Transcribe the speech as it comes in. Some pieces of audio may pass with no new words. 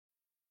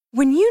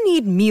When you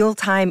need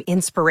mealtime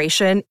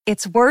inspiration,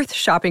 it's worth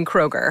shopping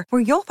Kroger,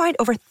 where you'll find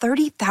over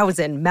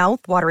 30,000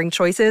 mouth-watering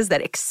choices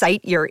that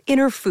excite your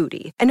inner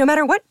foodie. And no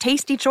matter what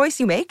tasty choice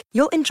you make,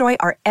 you'll enjoy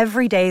our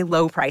everyday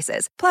low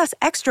prices, plus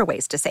extra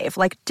ways to save,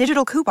 like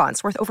digital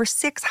coupons worth over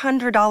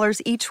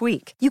 $600 each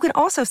week. You can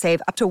also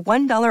save up to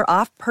 $1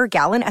 off per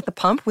gallon at the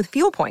pump with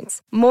fuel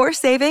points. More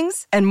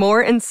savings and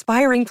more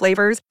inspiring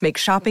flavors make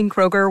shopping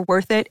Kroger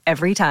worth it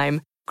every time.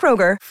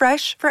 Kroger,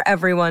 fresh for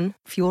everyone.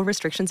 Fuel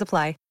restrictions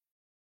apply.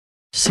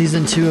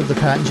 Season 2 of the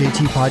Pat and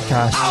JT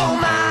podcast. Oh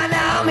man,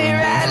 I'm here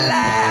at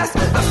last. The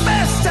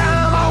best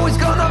time, always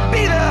gonna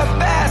be the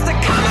best.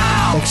 Come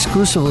on!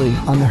 Exclusively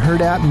on the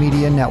Herd App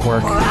Media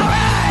Network. All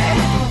right.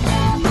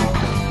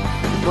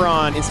 We're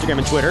on Instagram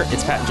and Twitter.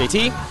 It's Pat and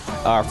JT.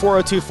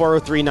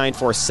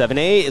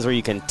 402-403-9478 is where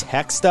you can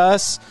text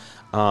us.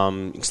 You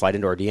can slide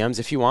into our DMs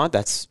if you want.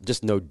 That's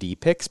just no D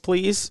pics,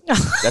 please.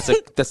 That's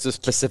a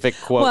specific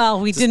quote.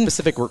 Well, a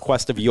specific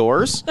request of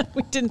yours.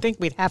 We didn't think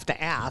we'd have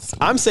to ask.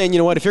 I'm saying, you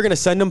know what? If you're going to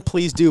send them,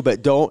 please do,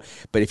 but don't.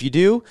 But if you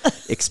do,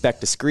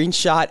 expect a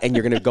screenshot, and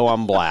you're going to go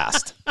on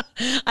blast.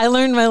 I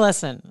learned my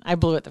lesson. I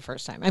blew it the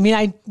first time. I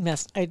mean,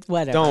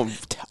 whatever.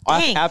 Don't.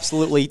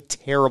 Absolutely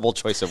terrible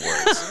choice of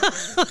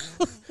words.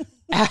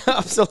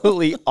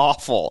 Absolutely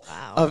awful.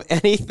 Wow. Of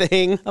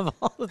anything. Of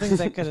all the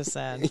things I could have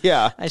said.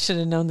 Yeah. I should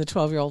have known the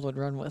 12-year-old would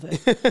run with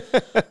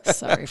it.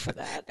 Sorry for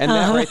that. And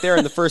that right there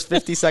in the first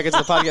 50 seconds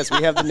of the podcast,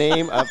 we have the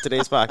name of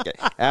today's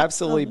podcast.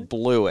 Absolutely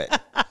blew it.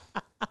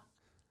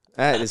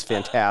 That is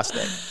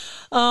fantastic.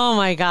 Oh,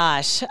 my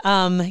gosh.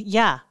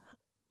 Yeah.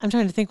 I'm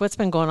trying to think what's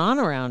been going on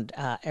around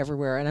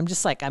everywhere. And I'm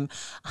just like, I'm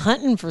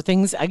hunting for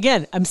things.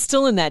 Again, I'm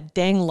still in that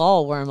dang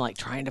lull where I'm like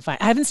trying to find.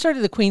 I haven't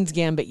started the Queen's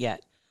Gambit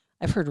yet.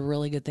 I've heard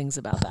really good things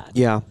about that.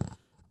 Yeah.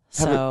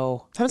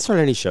 So haven't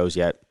started any shows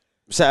yet.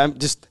 So I'm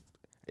just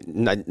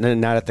not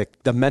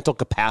at the mental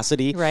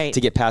capacity to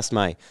get past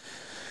my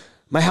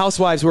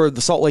housewives. Were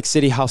the Salt Lake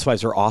City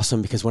housewives are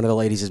awesome because one of the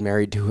ladies is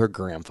married to her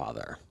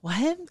grandfather.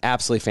 What?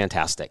 Absolutely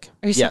fantastic.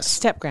 Are you yes.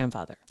 step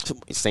grandfather?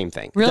 Same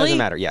thing. Really? It doesn't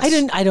matter.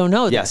 Yes. I don't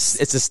know. Yes,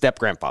 it's a step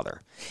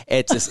grandfather.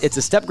 It's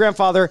a step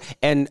grandfather,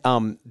 and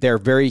they're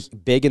very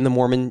big in the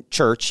Mormon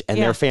church, and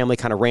their family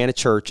kind of ran a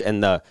church,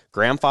 and the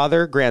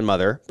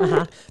grandmother,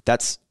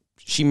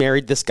 she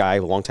married this guy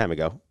a long time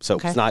ago, so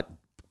it's not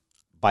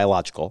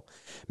biological.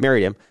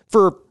 Married him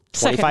for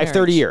 25,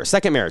 30 years.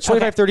 Second marriage,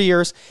 25, 30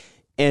 years.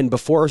 And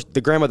before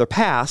the grandmother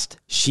passed,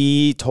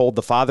 she told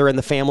the father and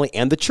the family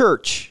and the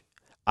church,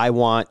 I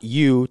want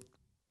you,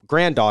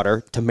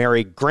 granddaughter, to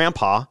marry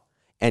grandpa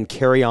and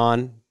carry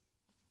on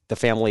the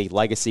family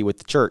legacy with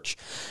the church.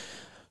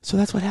 So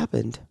that's what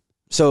happened.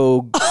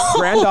 So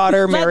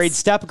granddaughter married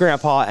step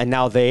grandpa, and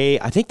now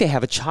I think they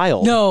have a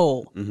child.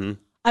 No. Mm-hmm.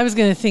 I was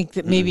going to think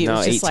that maybe it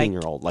was just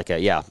 18-year-old,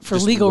 for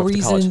legal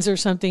reasons or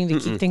something to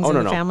keep things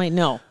in the family.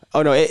 No.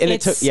 Oh no,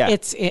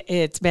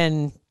 it's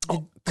been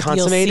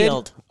consummated.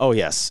 Sealed. Oh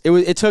yes,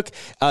 it took.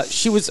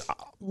 She was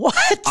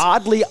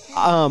oddly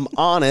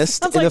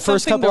honest in the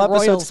first couple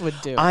episodes.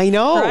 Would do. I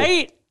know,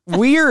 right?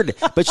 Weird,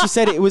 but she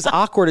said it was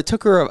awkward. It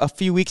took her a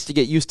few weeks to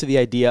get used to the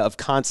idea of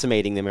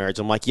consummating the marriage.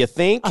 I'm like, you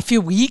think a few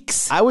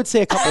weeks? I would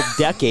say a couple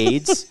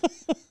decades,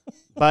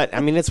 but I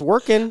mean, it's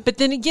working. But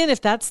then again,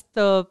 if that's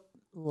the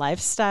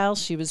lifestyle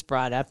she was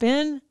brought up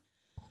in,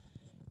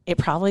 it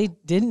probably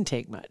didn't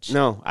take much.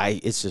 No,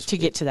 it's just to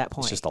get to that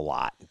point. It's just a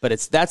lot, but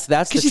that's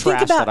the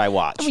trash that I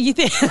watch. I mean,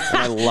 and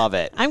I love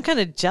it. I'm kind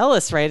of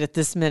jealous right at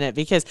this minute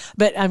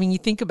but I mean, you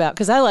think about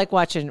because I like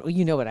watching. Well,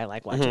 you know what I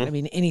like watching. Mm-hmm. I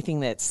mean,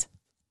 anything that's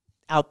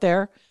out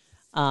there,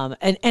 and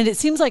it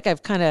seems like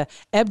I've kind of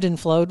ebbed and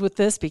flowed with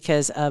this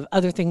because of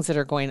other things that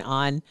are going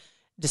on,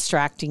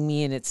 distracting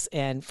me,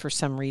 and for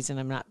some reason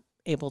I'm not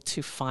able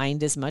to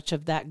find as much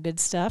of that good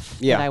stuff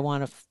that I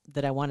want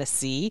to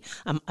see.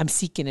 I'm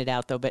seeking it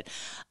out though, but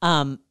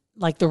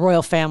like the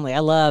royal family, I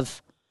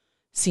love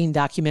seeing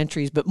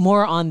documentaries, but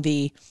more on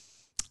the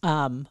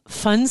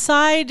fun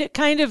side,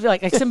 kind of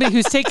like somebody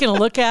who's taking a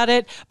look at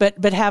it,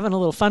 but having a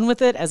little fun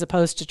with it, as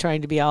opposed to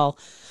trying to be all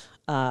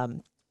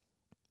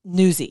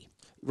newsy,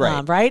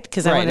 right?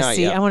 Because I want to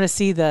see, I want to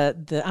see the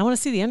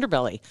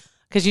underbelly,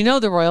 because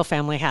the royal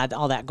family had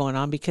all that going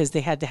on because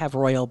they had to have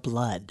royal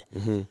blood.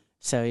 Mm-hmm.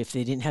 So if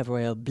they didn't have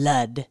royal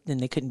blood, then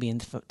they couldn't be in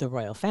the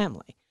royal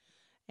family.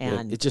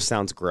 And it just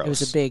sounds gross. It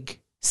was a big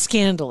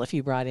scandal if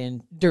you brought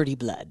in dirty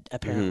blood,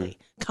 apparently.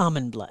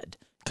 Common blood.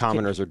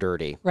 Commoners are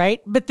dirty.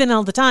 Right? But then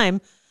all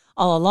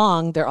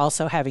along, they're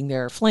also having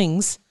their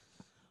flings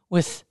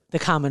with the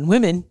common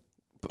women,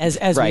 as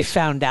we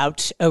found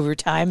out over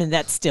time, and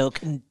that's still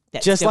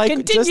just like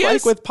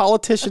with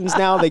politicians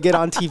now, they get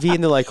on TV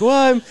and they're like,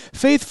 well, I'm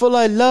faithful,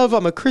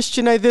 I'm a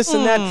Christian, I this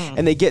and that.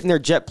 And they get in their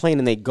jet plane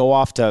and they go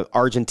off to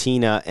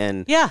Argentina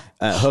and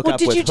hook up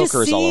with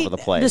hookers all over the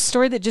place. The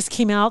story that just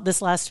came out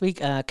this last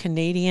week, a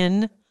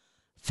Canadian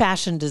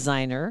fashion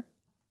designer,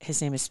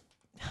 his name is,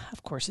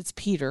 of course, it's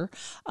Peter,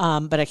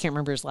 but I can't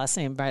remember his last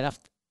name right off,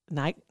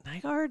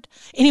 Nygaard?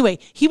 Anyway,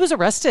 he was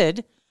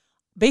arrested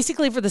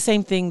basically for the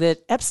same thing that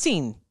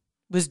Epstein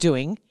was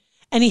doing.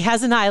 And he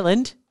has an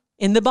island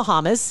in the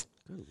Bahamas.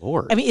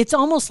 Lord. I mean, it's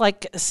almost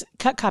like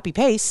cut, copy,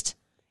 paste.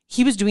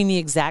 He was doing the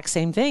exact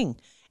same thing.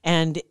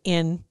 And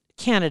in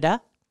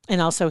Canada,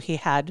 and also he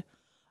had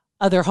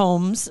other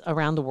homes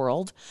around the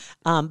world,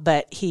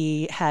 but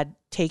he had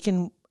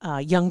taken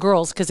young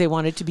girls because they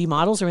wanted to be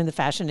models or in the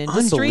fashion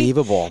industry.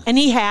 Unbelievable. And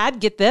he had,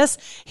 get this,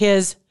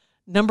 his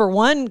number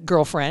one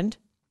girlfriend,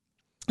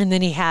 and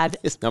then he had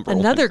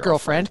another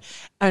girlfriend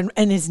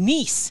and his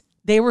niece.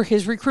 They were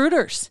his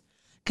recruiters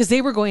because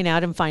they were going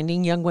out and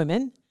finding young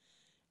women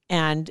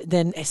and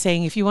then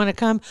saying, if you want to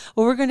come,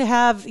 well, we're going to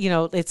have,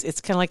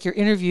 it's kind of like your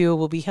interview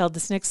will be held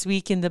this next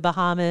week in the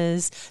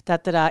Bahamas,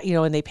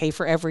 and they pay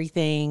for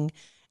everything.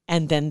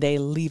 And then they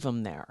leave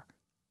them there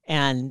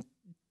and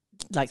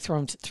like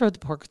throw the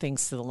poor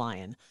things to the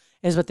lion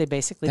is what they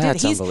basically did.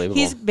 That's unbelievable.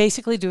 He's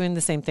basically doing the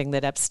same thing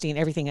that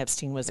everything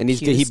Epstein was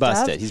accused he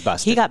busted. of. He's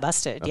busted. He got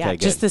busted, Okay, good.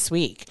 just this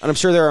week. And I'm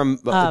sure there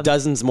are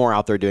dozens more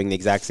out there doing the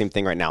exact same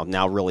thing right now.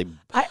 Now, really,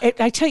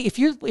 I tell you,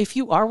 if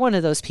you are one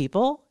of those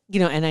people,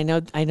 and I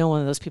know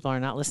one of those people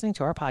are not listening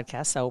to our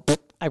podcast, so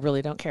I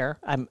really don't care.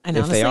 And if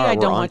honestly, they are, I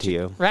we're don't on want to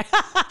you. Right?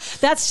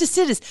 That's just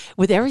it. Is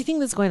with everything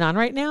that's going on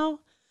right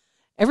now,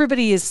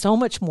 everybody is so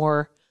much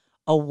more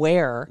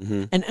aware,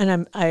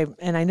 and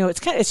I know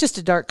it's just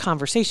a dark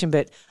conversation,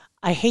 but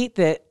I hate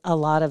that a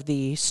lot of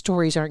the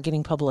stories aren't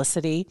getting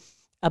publicity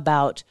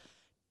about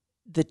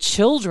the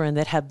children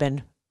that have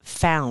been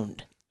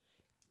found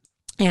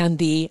and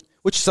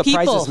which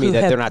surprises me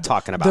that they're not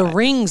talking about the it.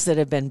 rings that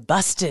have been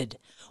busted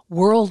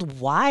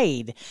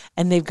worldwide,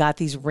 and they've got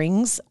these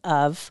rings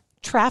of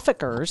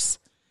traffickers.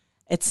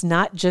 It's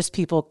not just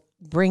people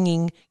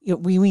bringing,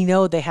 we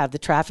know they have the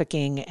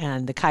trafficking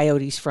and the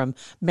coyotes from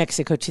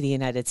Mexico to the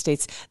United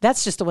States.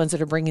 That's just the ones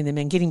that are bringing them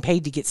in, getting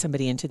paid to get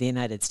somebody into the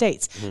United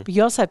States. But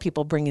you also have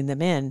people bringing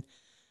them in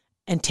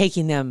and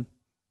taking them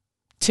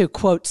to,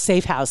 quote,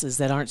 safe houses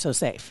that aren't so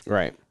safe.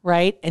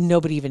 Right? And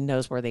nobody even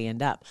knows where they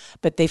end up.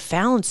 But they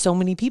found so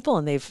many people,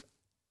 and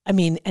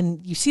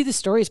and you see the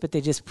stories, but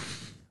they just...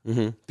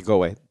 Go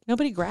away.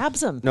 Nobody grabs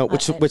them. No,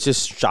 which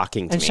is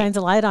shocking to me. And shines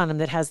a light on them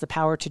that has the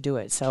power to do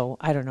it. So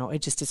I don't know.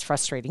 It's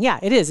frustrating. Yeah,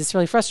 it is. It's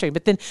really frustrating.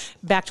 But then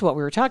back to what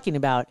we were talking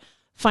about,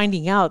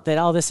 finding out that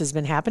all this has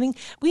been happening.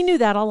 We knew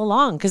that all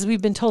along because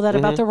we've been told that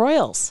about the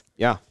royals.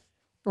 Yeah.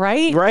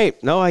 Right?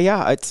 Right. No,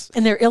 yeah.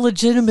 And they're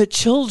illegitimate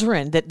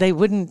children that they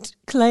wouldn't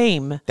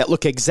claim. That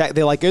look exact.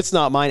 They're like, it's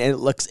not mine. And it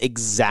looks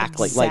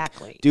exactly.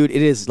 Like, dude,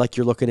 it is like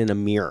you're looking in a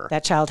mirror.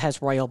 That child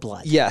has royal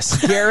blood.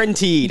 Yes.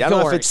 Guaranteed. I don't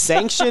know if it's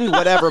sanctioned,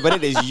 whatever, but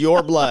it is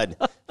your blood.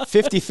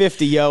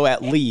 50-50, yo,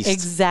 at least.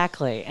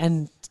 Exactly.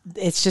 And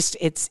it's just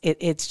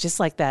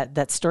like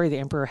that story, The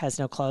Emperor Has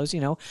No Clothes,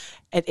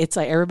 It's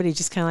like everybody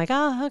just kind of like,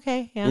 oh,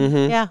 okay. Yeah.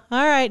 Yeah.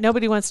 All right.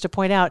 Nobody wants to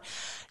point out.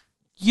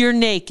 You're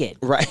naked.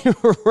 Right.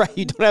 Right.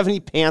 You don't have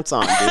any pants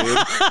on, dude.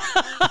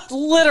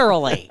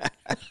 Literally.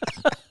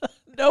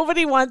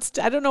 Nobody wants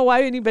to, I don't know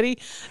why anybody,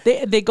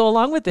 they go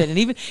along with it. And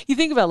even you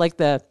think about like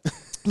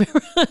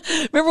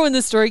remember when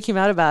the story came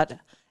out about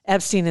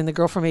Epstein and the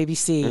girl from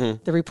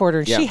ABC, the reporter,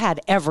 and she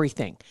had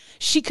everything.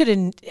 She could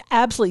have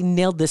absolutely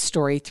nailed this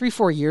story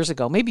 3-4 years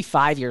ago, maybe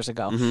 5 years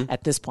ago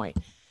at this point.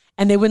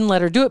 And they wouldn't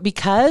let her do it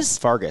because...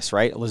 Vargas,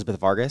 right? Elizabeth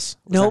Vargas?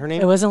 Was nope, that her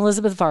name? It wasn't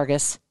Elizabeth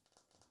Vargas.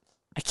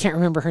 I can't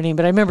remember her name,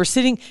 but I remember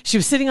she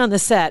was sitting on the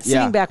set,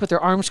 sitting back with her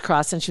arms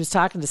crossed, and she was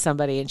talking to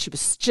somebody, and she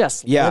was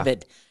just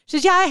livid. She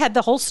says, I had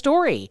the whole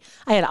story.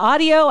 I had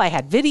audio, I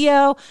had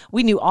video.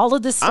 We knew all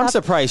of this stuff. I'm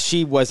surprised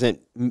she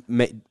wasn't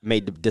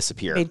made to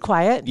disappear. Made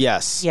quiet?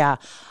 Yes. Yeah.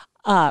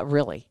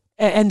 Really.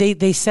 And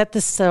they set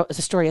the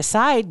story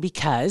aside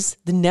because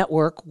the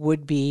network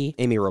would be...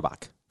 Amy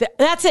Robach.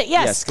 That's it,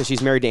 yes. Yes, because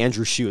she's married to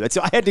Andrew Shue.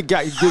 I had to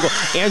Google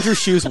Andrew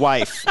Shue's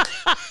wife.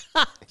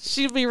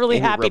 She'd be really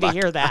happy to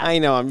hear that. I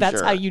know, That's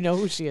sure. how you know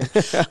who she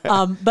is.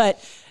 But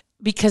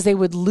because they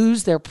would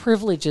lose their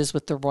privileges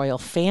with the royal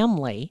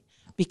family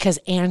because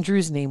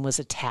Andrew's name was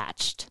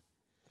attached.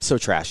 So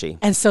trashy.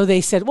 And so they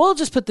said, well,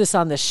 just put this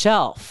on the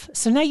shelf.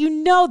 So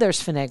now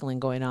there's finagling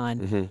going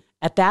on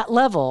at that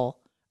level.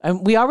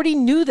 And we already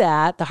knew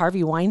that, the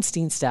Harvey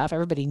Weinstein stuff.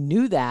 Everybody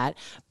knew that.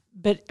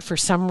 But for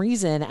some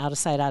reason, out of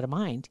sight, out of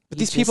mind. But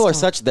these people are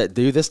that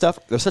do this stuff.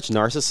 They're such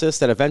narcissists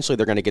that eventually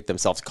they're going to get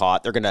themselves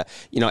caught. They're going to,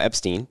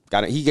 Epstein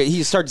got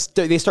it.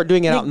 They start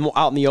doing it out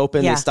in the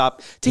open. Yeah. They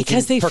stop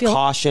taking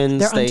precautions.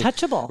 They're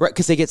untouchable. Right,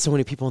 because they get so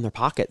many people in their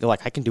pocket. They're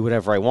like, I can do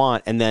whatever I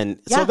want, and then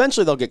so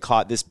eventually they'll get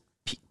caught. This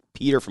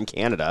Peter from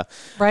Canada,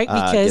 right?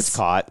 Because gets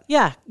caught.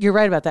 Yeah, you're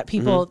right about that.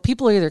 People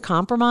are either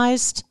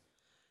compromised.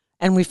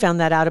 And we found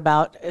that out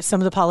about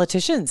some of the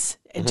politicians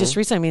just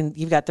recently. I mean,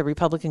 you've got the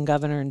Republican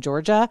governor in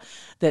Georgia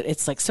that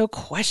it's like so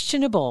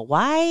questionable.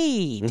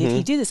 Why did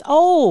he do this?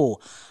 Oh,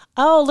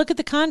 look at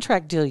the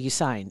contract deal you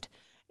signed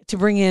to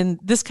bring in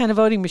this kind of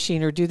voting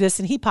machine or do this.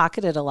 And he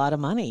pocketed a lot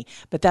of money.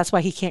 But that's why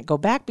he can't go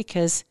back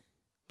because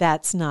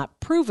that's not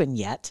proven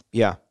yet.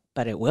 Yeah.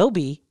 But it will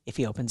be if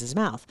he opens his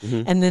mouth.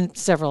 And then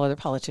several other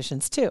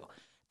politicians too.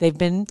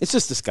 It's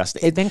just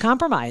disgusting. They've been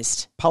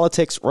compromised.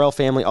 Politics, royal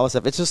family, all this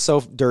stuff. It's just so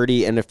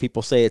dirty. And if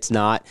people say it's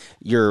not,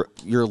 you're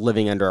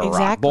living under a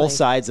rock. Both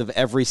sides of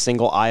every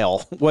single aisle,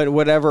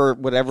 whatever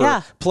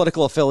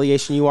political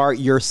affiliation you are,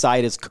 your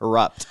side is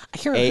corrupt. I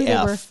can't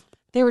remember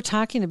they were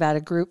talking about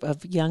a group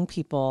of young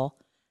people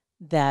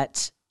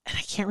and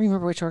I can't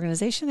remember which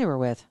organization they were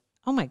with.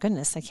 Oh my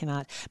goodness, I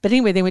cannot. But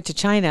anyway, they went to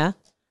China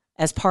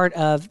as part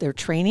of their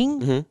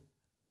training.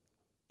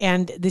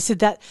 And they said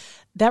that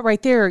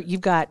right there,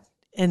 you've got,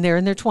 and they're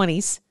in their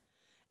 20s,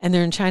 and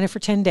they're in China for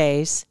 10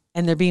 days,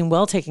 and they're being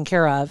well taken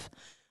care of,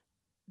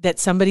 that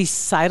somebody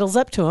sidles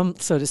up to them,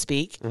 so to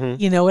speak.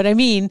 You know what I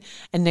mean?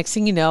 And next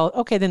thing you know,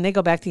 okay, then they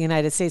go back to the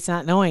United States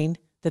not knowing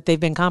that they've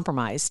been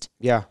compromised.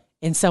 Yeah.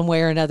 In some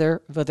way or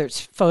another, whether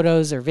it's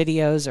photos or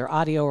videos or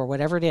audio or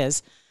whatever it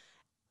is.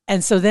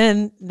 And so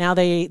then now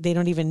they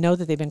don't even know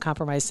that they've been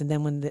compromised. And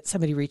then when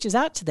somebody reaches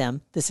out to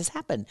them, this has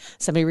happened.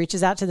 Somebody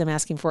reaches out to them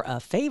asking for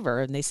a favor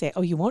and they say,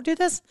 oh, you won't do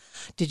this?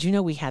 Did you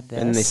know we had this?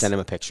 And they send him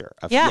a picture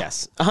of,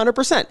 yes,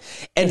 100%.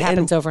 And it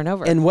happens over and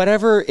over. And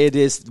whatever it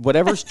is,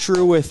 whatever's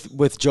true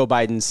with Joe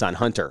Biden's son,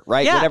 Hunter,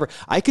 right? Yeah. Whatever.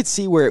 I could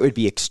see where it would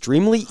be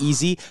extremely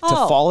easy to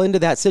fall into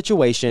that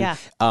situation.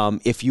 Yeah.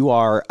 If you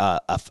are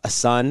a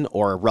son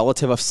or a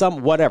relative of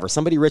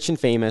somebody rich and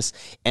famous,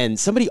 and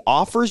somebody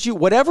offers you,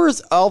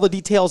 whatever's all the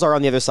details are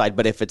on the other side,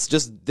 but if it's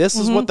just this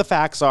is what the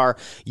facts are,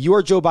 you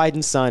are Joe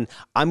Biden's son,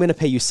 I'm going to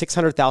pay you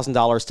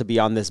 $600,000 to be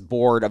on this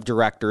board of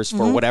directors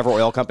for whatever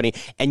oil company,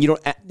 and you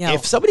don't. No.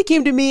 If somebody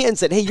came to me and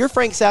said, hey, you're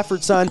Frank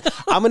Safford's son,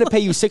 I'm going to pay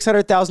you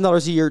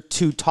 $600,000 a year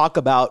to talk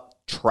about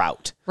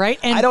trout. Right.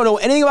 And I don't know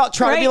anything about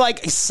trout. I'd be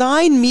like,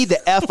 sign me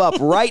the F up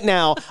right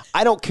now.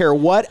 I don't care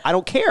what. I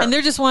don't care. And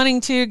they're just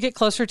wanting to get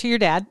closer to your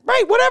dad.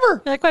 Right.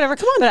 Whatever. Like, whatever.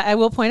 Come on. But I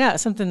will point out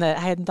something that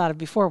I hadn't thought of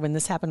before when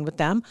this happened with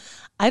them.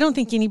 I don't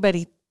think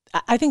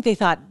I think they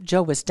thought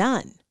Joe was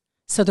done.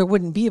 So there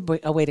wouldn't be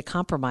a way to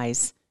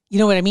compromise. You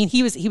know what I mean?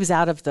 He was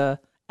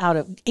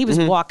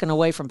walking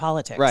away from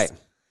politics. Right.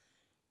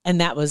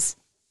 And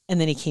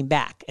then he came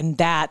back. And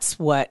that's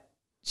what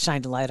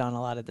shined a light on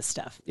a lot of the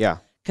stuff. Yeah.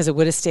 Because it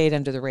would have stayed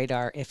under the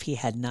radar if he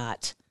had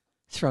not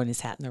thrown his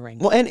hat in the ring.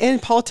 Well,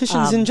 and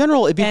politicians in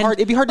general, it'd be hard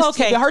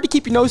to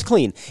keep your nose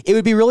clean. It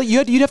would be really,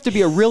 you'd have to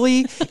be a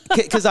really,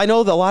 because I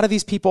know that a lot of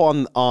these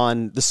people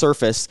on the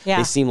surface,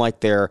 they seem like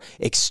they're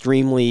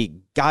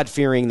extremely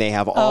God-fearing. They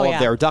have all of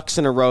their ducks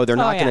in a row. They're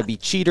not going to be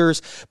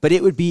cheaters, but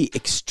it would be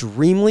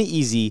extremely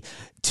easy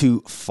to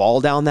fall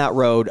down that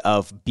road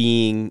of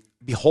being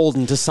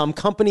beholden to some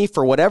company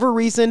for whatever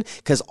reason,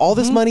 because all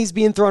this money's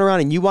being thrown around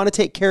and you want to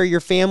take care of your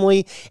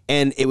family,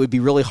 and it would be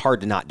really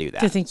hard to not do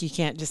that. To think you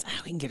can't just,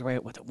 we can get away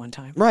with it one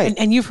time. Right.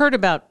 And you've heard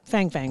about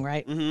Fang Fang,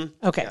 right?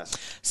 Mm-hmm. Okay. Yes.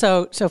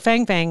 So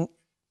Fang Fang,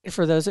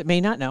 for those that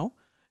may not know,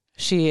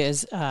 she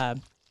is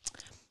an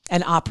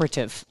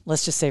operative,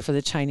 let's just say, for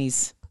the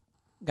Chinese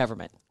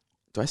government.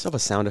 Do I still have a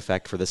sound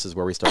effect for this is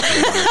where we start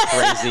getting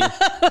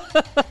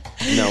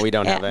crazy? No, we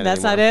don't have that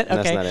That's anymore. not it?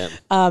 Okay.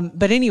 That's not it.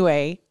 But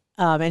anyway,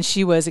 and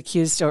she was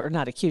accused, or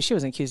not accused, she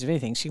wasn't accused of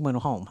anything. She went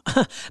home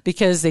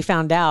because they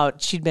found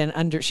out she'd been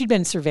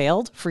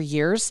surveilled for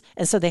years.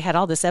 And so they had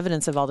all this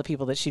evidence of all the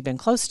people that she'd been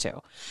close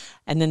to.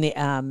 And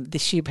then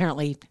she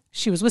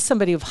was with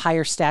somebody of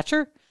higher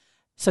stature.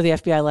 So the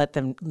FBI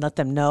let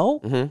them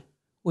know,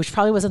 which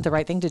probably wasn't the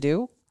right thing to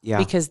do. Yeah.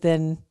 Because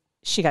then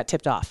she got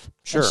tipped off.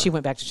 Sure. And she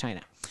went back to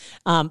China.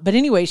 But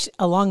anyway,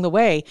 along the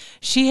way,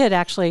 she had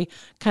actually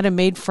kind of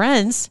made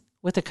friends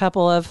with a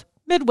couple of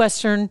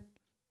Midwestern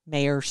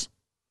mayors,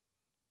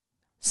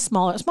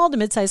 small to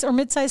mid-sized, or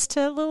mid-sized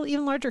to little,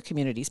 even larger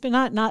communities, but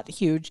not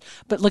huge,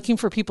 but looking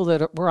for people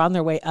that were on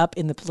their way up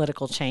in the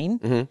political chain.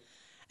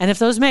 And if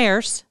those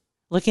mayors,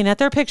 looking at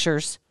their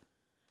pictures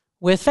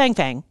with Fang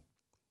Fang,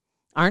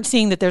 aren't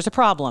seeing that there's a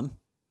problem,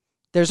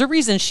 there's a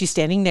reason she's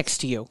standing next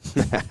to you.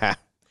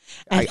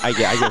 I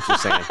get what you're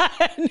saying.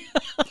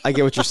 I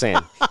get what you're saying.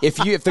 If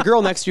the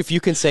girl next to you, if you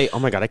can say, "Oh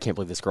my God, I can't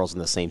believe this girl's in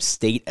the same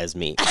state as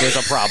me," there's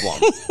a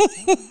problem.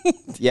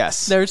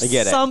 Yes, there's I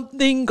get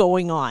something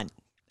going on.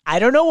 I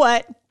don't know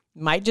what.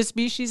 Might just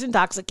be she's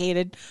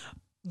intoxicated.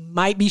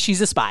 Might be she's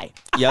a spy.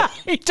 Yep.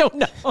 I don't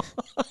know.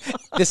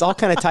 This all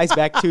kind of ties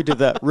back to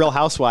the Real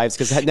Housewives,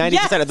 because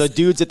 90% of the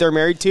dudes that they're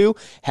married to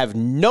have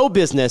no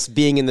business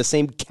being in the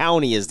same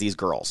county as these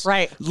girls.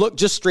 Right. Look,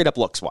 just straight up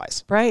looks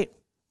wise. Right.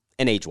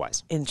 And age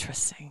wise.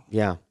 Interesting.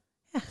 Yeah.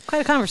 Yeah,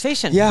 quite a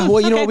conversation. Yeah,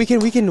 well, you know, we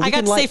can. I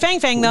got to say Fang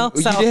Fang though.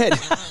 So.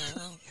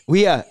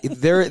 You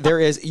did. There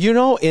is, you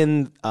know,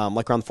 in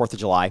like around the 4th of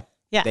July,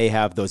 they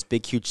have those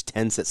big, huge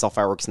tents that sell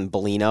fireworks in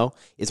Bellino.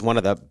 Is one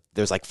of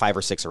there's like 5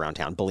 or 6 around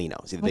town.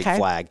 Bellino, see the big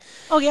flag.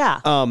 Oh yeah.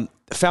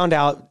 Found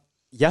out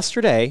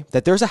yesterday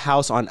that there's a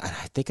house on, I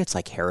think it's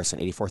like Harrison,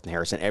 84th and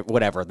Harrison,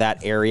 whatever,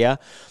 that area,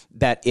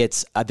 that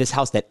it's this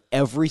house that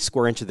every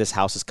square inch of this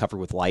house is covered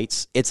with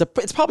lights. It's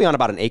probably on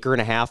about 1.5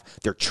 acres.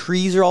 Their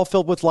trees are all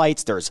filled with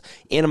lights. There's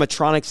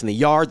animatronics in the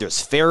yard.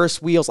 There's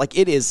Ferris wheels. Like,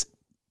 it is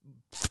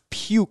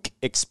puke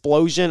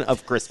explosion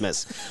of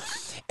Christmas.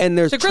 And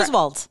there's the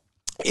Griswolds.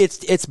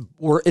 It's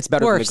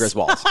better Worse. than the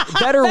Griswolds.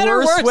 Better,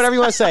 worse, whatever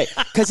you want to say.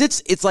 Because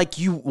it's like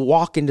you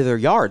walk into their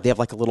yard. They have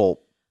like a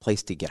little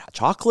place to get hot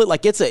chocolate.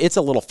 Like it's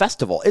a little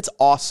festival. It's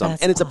awesome.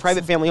 That's and it's a awesome.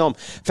 private family home.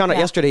 Found out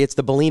yesterday it's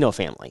the Bellino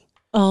family.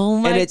 Oh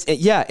my! And it's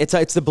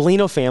the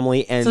Bellino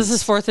family. And so this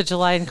is 4th of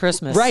July and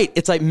Christmas, right?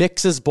 It's like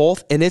mixes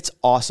both, and it's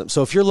awesome.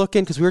 So if you're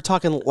looking, because we were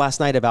talking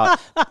last night about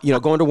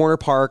going to Warner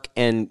Park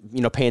and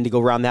paying to go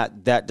around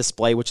that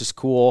display, which is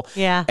cool.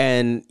 Yeah.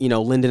 And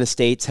Linden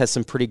Estates has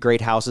some pretty great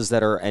houses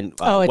that are and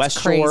it's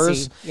West crazy.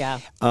 Shores. Yeah.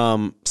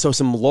 So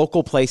some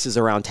local places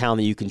around town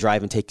that you can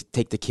drive and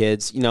take the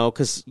kids.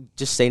 Because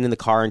just staying in the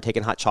car and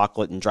taking hot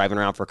chocolate and driving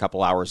around for a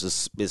couple hours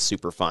is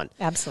super fun.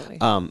 Absolutely.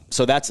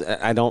 So that's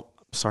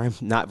Sorry, I'm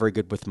not very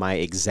good with my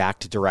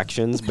exact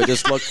directions, but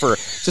just look for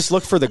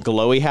the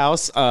Glowy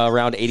House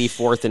around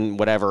 84th and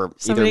whatever,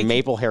 either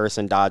Maple,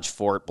 Harrison, Dodge,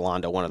 Fort,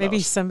 Blondo, one of those.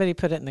 Maybe somebody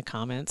put it in the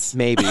comments.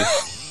 Maybe.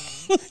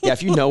 Yeah,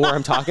 if you know where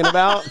I'm talking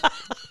about,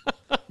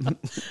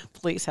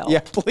 please help.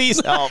 Yeah,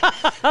 please help.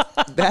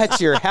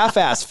 That's your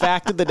half-ass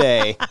fact of the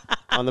day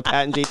on the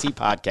Pat and JT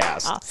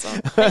podcast.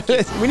 Awesome.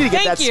 We need to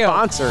get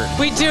sponsored.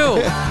 We do.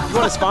 If you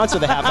want to sponsor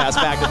the half-ass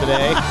fact of the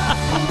day,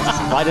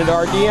 slide into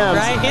our DMs.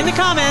 Right in the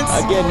comments.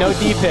 Again, no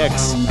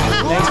D-pics.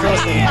 Thanks for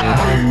listening.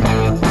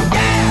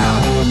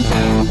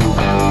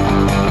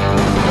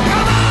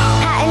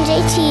 Pat and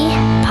JT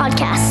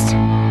Podcast,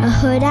 a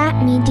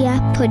Huda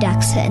Media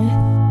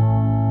Production.